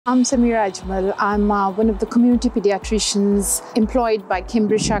I'm Samira Ajmal. I'm one of the community paediatricians employed by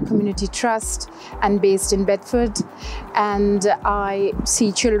Cambridgeshire Community Trust and based in Bedford. And I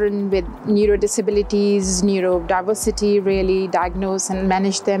see children with neurodisabilities, neurodiversity, really diagnose and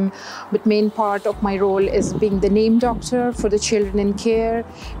manage them. But main part of my role is being the name doctor for the children in care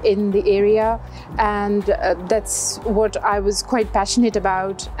in the area. And that's what I was quite passionate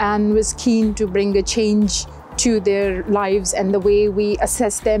about and was keen to bring a change to their lives and the way we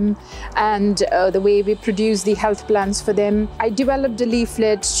assess them and the way we produce the health plans for them. I developed a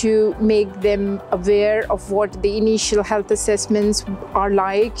leaflet to make them aware of what the initial health assessments are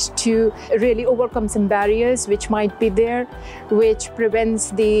like, to really overcome some barriers which might be there, which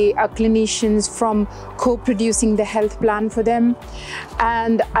prevents the clinicians from co-producing the health plan for them.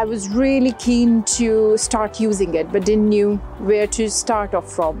 And I was really keen to start using it, but didn't know where to start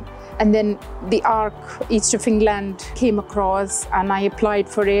off from. And then the ARC East of England came across and I applied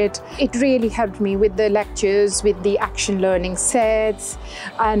for it. It really helped me with the lectures, with the action learning sets,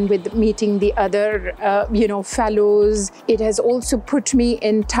 and with meeting the other fellows. It has also put me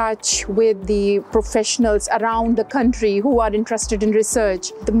in touch with the professionals around the country who are interested in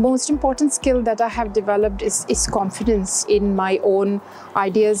research. The most important skill that I have developed is confidence in my own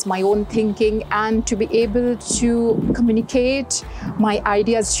ideas, my own thinking, and to be able to communicate my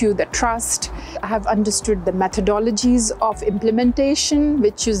ideas to the trust. I have understood the methodologies of implementation,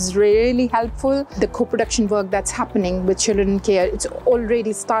 which is really helpful. The co-production work that's happening with children in care, it's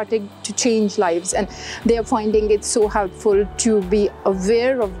already starting to change lives, and they are finding it so helpful to be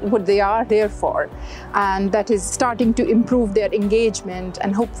aware of what they are there for. And that is starting to improve their engagement,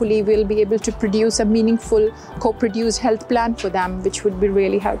 and hopefully we'll be able to produce a meaningful co-produced health plan for them, which would be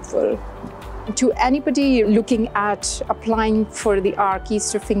really helpful. To anybody looking at applying for the ARC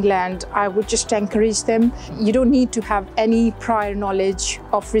East of England, I would just encourage them. You don't need to have any prior knowledge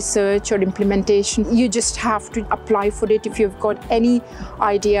of research or implementation. You just have to apply for it. If you've got any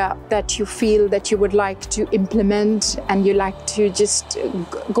idea that you feel that you would like to implement and you like to just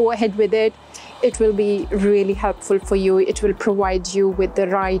go ahead with it, it will be really helpful for you. It will provide you with the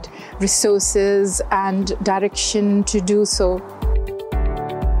right resources and direction to do so.